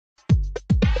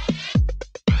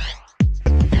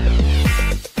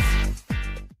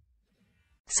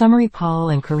Summary: Paul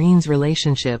and Karine's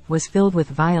relationship was filled with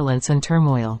violence and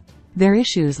turmoil. Their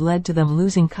issues led to them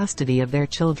losing custody of their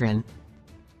children.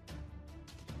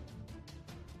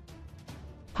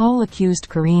 Paul accused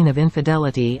Karine of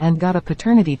infidelity and got a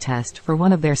paternity test for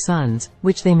one of their sons,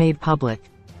 which they made public.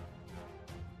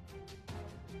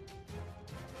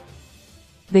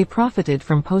 They profited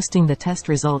from posting the test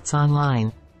results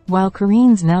online. While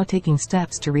Karine's now taking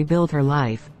steps to rebuild her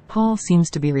life, Paul seems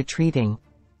to be retreating.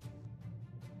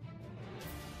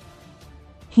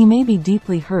 He may be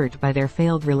deeply hurt by their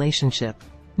failed relationship.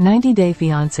 90 Day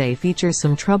Fiancé features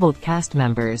some troubled cast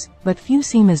members, but few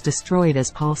seem as destroyed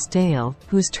as Paul Staehle,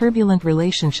 whose turbulent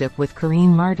relationship with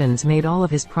Karine Martins made all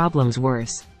of his problems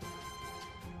worse.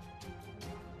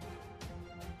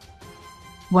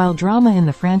 While drama in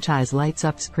the franchise lights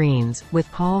up screens, with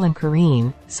Paul and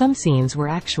Karine, some scenes were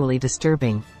actually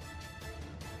disturbing.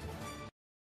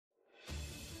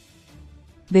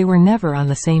 They were never on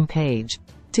the same page.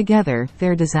 Together,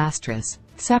 they're disastrous.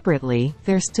 Separately,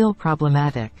 they're still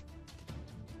problematic.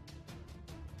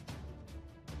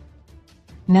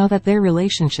 Now that their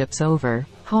relationship's over,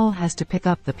 Paul has to pick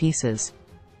up the pieces.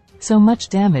 So much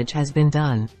damage has been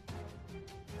done.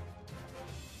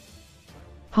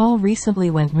 Paul recently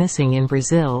went missing in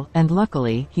Brazil, and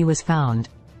luckily, he was found.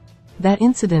 That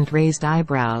incident raised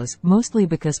eyebrows, mostly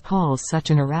because Paul's such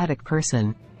an erratic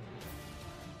person.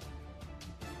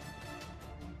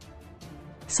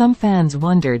 Some fans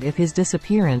wondered if his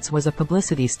disappearance was a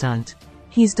publicity stunt.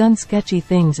 He's done sketchy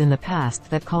things in the past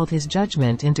that called his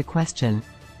judgment into question.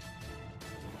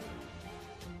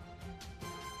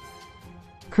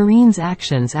 Karine's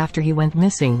actions after he went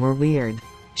missing were weird.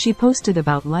 She posted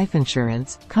about life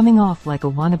insurance, coming off like a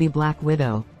wannabe Black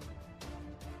Widow.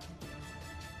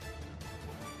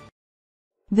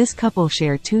 This couple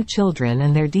share 2 children,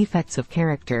 and their defects of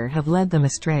character have led them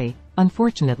astray.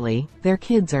 Unfortunately, their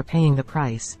kids are paying the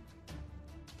price.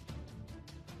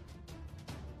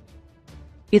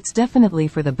 It's definitely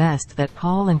for the best that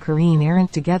Paul and Karine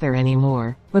aren't together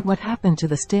anymore, but what happened to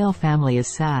the Staehle family is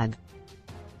sad.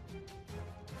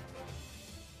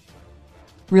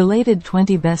 Related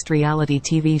 20 Best Reality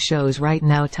TV Shows right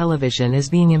now. Television is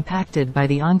being impacted by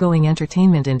the ongoing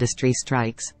entertainment industry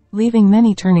strikes, leaving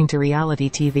many turning to reality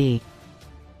TV.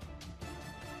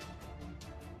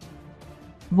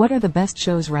 What are the best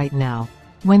shows right now?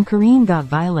 When Karine got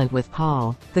violent with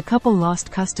Paul, the couple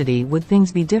lost custody. Would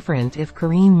things be different if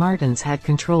Karine Martins had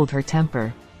controlled her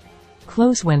temper?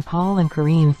 Close. When Paul and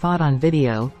Karine fought on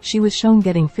video, she was shown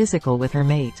getting physical with her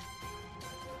mate.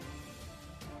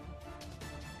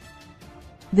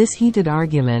 This heated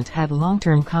argument had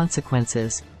long-term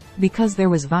consequences. Because there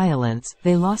was violence,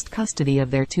 they lost custody of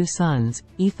their 2 sons,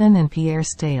 Ethan and Pierre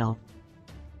Staehle.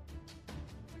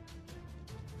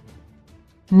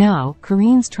 Now,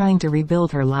 Karine's trying to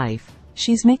rebuild her life.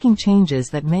 She's making changes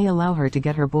that may allow her to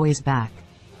get her boys back.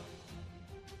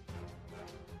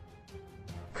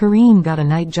 Karine got a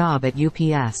night job at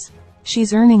UPS.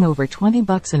 She's earning over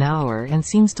 $20 an hour and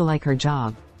seems to like her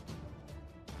job.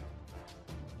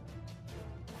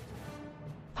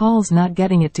 Paul's not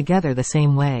getting it together the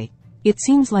same way. It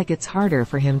seems like it's harder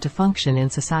for him to function in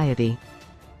society.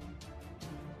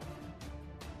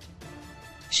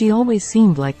 She always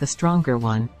seemed like the stronger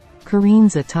one.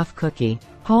 Karine's a tough cookie.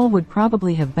 Paul would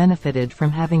probably have benefited from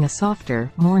having a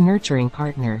softer, more nurturing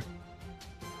partner.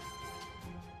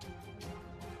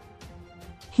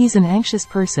 He's an anxious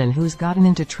person who's gotten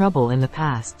into trouble in the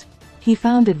past. He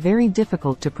found it very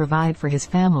difficult to provide for his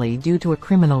family due to a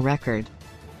criminal record.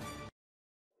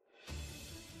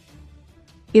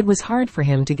 It was hard for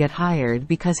him to get hired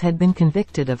because he had been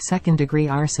convicted of second-degree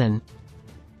arson.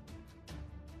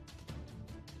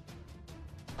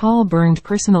 Paul burned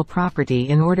personal property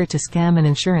in order to scam an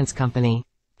insurance company.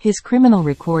 His criminal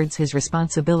record's his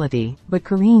responsibility, but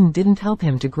Karine didn't help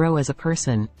him to grow as a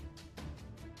person.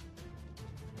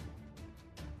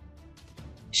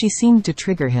 She seemed to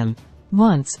trigger him.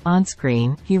 Once,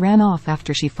 on-screen, he ran off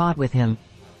after she fought with him.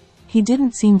 He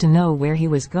didn't seem to know where he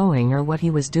was going or what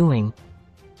he was doing.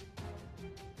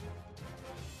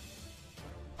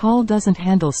 Paul doesn't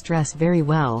handle stress very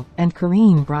well, and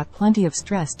Karine brought plenty of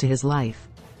stress to his life.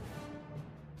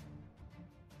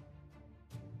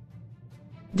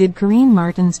 Did Karine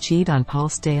Martins cheat on Paul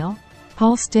Staehle?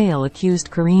 Paul Staehle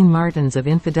accused Karine Martins of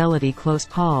infidelity. Close.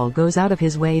 Paul goes out of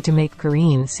his way to make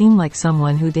Karine seem like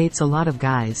someone who dates a lot of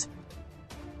guys.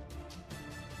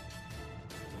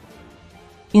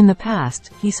 In the past,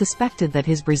 he suspected that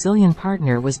his Brazilian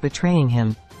partner was betraying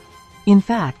him. In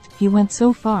fact, he went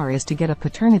so far as to get a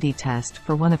paternity test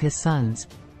for one of his sons.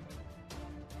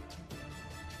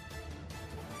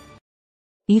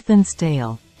 Ethan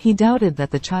Staehle. He doubted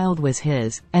that the child was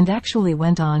his, and actually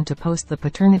went on to post the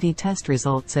paternity test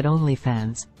results at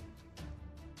OnlyFans.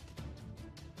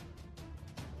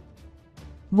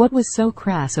 What was so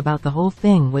crass about the whole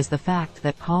thing was the fact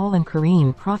that Paul and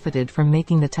Karine profited from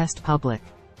making the test public.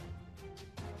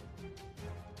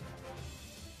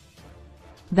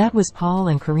 That was Paul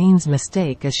and Karine's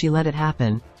mistake, as she let it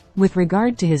happen. With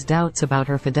regard to his doubts about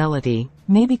her fidelity,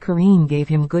 maybe Karine gave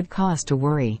him good cause to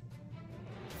worry.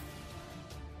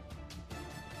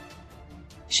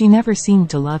 She never seemed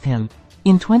to love him.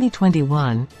 In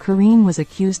 2021, Karine was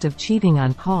accused of cheating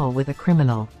on Paul with a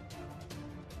criminal.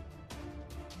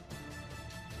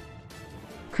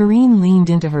 Karine leaned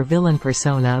into her villain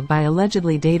persona by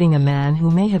allegedly dating a man who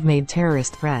may have made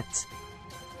terrorist threats.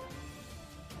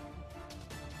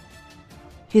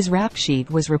 His rap sheet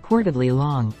was reportedly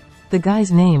long. The guy's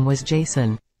name was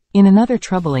Jason. In another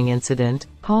troubling incident,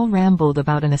 Paul rambled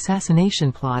about an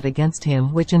assassination plot against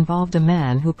him which involved a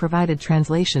man who provided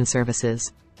translation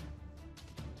services.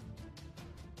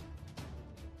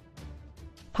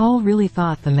 Paul really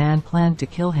thought the man planned to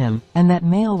kill him, and that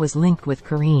male was linked with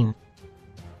Karine.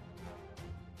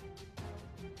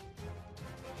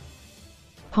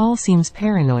 Paul seems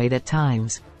paranoid at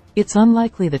times. It's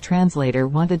unlikely the translator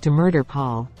wanted to murder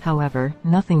Paul, however,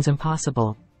 nothing's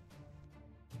impossible.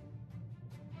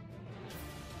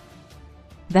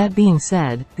 That being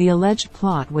said, the alleged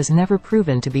plot was never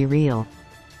proven to be real.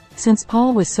 Since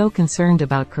Paul was so concerned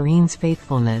about Karine's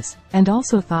faithfulness, and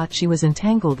also thought she was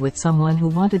entangled with someone who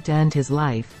wanted to end his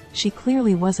life, she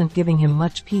clearly wasn't giving him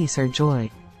much peace or joy.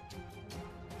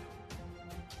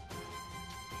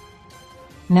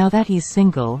 Now that he's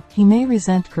single, he may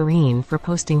resent Karine for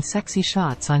posting sexy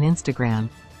shots on Instagram.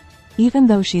 Even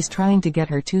though she's trying to get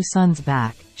her 2 sons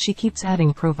back, she keeps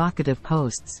adding provocative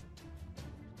posts.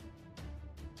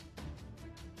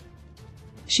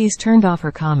 She's turned off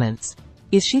her comments.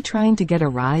 Is she trying to get a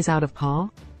rise out of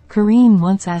Paul? Karine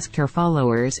once asked her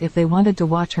followers if they wanted to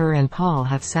watch her and Paul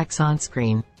have sex on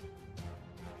screen.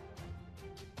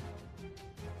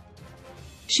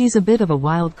 She's a bit of a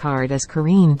wild card, as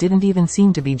Karine didn't even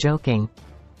seem to be joking.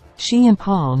 She and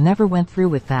Paul never went through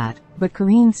with that, but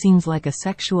Karine seems like a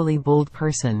sexually bold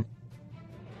person.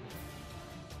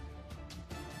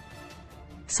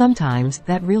 Sometimes,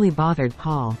 that really bothered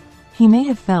Paul. He may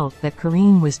have felt that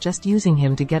Karine was just using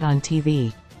him to get on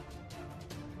TV.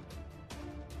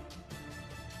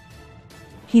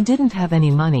 He didn't have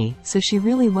any money, so she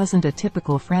really wasn't a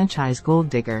typical franchise gold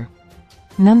digger.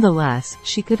 Nonetheless,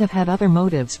 she could have had other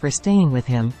motives for staying with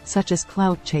him, such as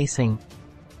clout chasing.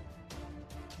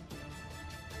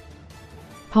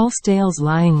 Paul Staehle's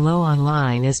lying low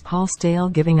online. Is Paul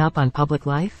Staehle giving up on public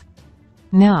life?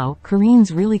 Now,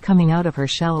 Karine's really coming out of her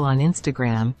shell on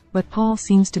Instagram, but Paul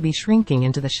seems to be shrinking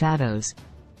into the shadows.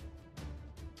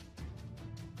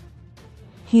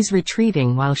 He's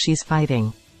retreating while she's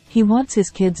fighting. He wants his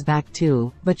kids back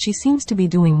too, but she seems to be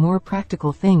doing more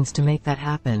practical things to make that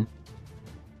happen.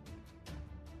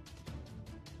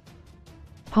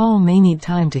 Paul may need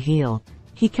time to heal.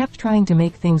 He kept trying to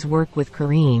make things work with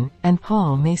Karine, and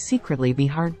Paul may secretly be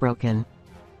heartbroken.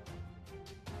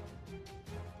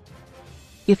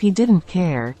 If he didn't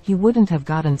care, he wouldn't have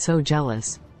gotten so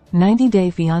jealous. 90 Day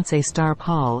Fiancé star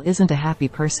Paul isn't a happy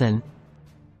person.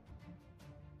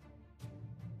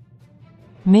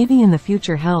 Maybe in the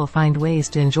future he'll find ways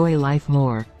to enjoy life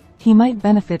more. He might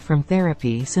benefit from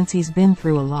therapy since he's been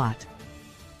through a lot.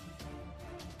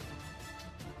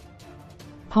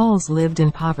 Paul's lived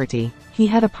in poverty. He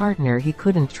had a partner he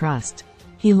couldn't trust.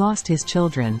 He lost his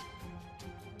children.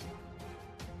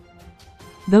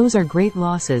 Those are great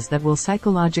losses that will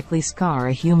psychologically scar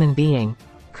a human being.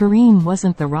 Karine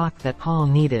wasn't the rock that Paul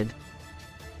needed.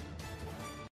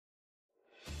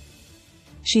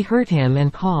 She hurt him,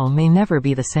 and Paul may never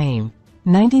be the same.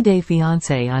 90 Day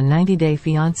Fiancé. On 90 Day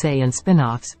Fiancé and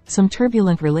spin-offs, some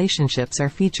turbulent relationships are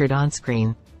featured on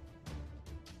screen.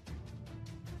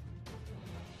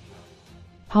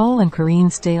 Paul and Karine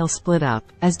Staehle split up,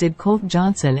 as did Colt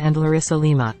Johnson and Larissa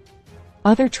Lima.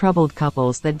 Other troubled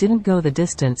couples that didn't go the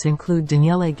distance include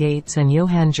Daniele Gates and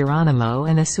Johan Geronimo,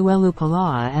 and Asuelu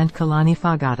Palaa and Kalani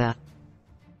Fagata.